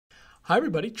Hi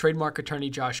everybody, trademark attorney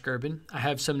Josh Gerben. I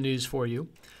have some news for you.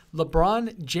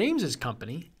 LeBron James's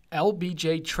company,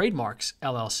 LBJ Trademarks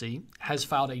LLC, has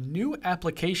filed a new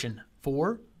application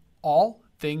for All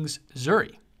Things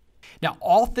Zhuri. Now,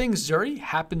 All Things Zhuri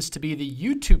happens to be the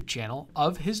YouTube channel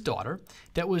of his daughter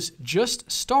that was just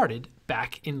started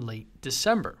back in late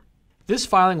December. This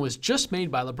filing was just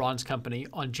made by LeBron's company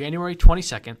on January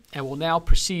 22nd and will now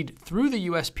proceed through the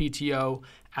USPTO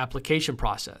application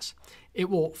process. It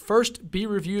will first be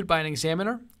reviewed by an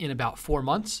examiner in about 4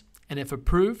 months, and if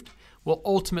approved, will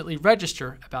ultimately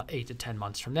register about 8 to 10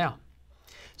 months from now.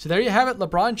 So there you have it,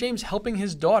 LeBron James helping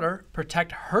his daughter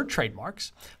protect her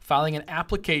trademarks, filing an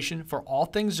application for All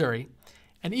Things Zhuri,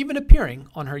 and even appearing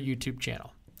on her YouTube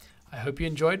channel. I hope you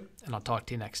enjoyed, and I'll talk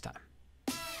to you next time.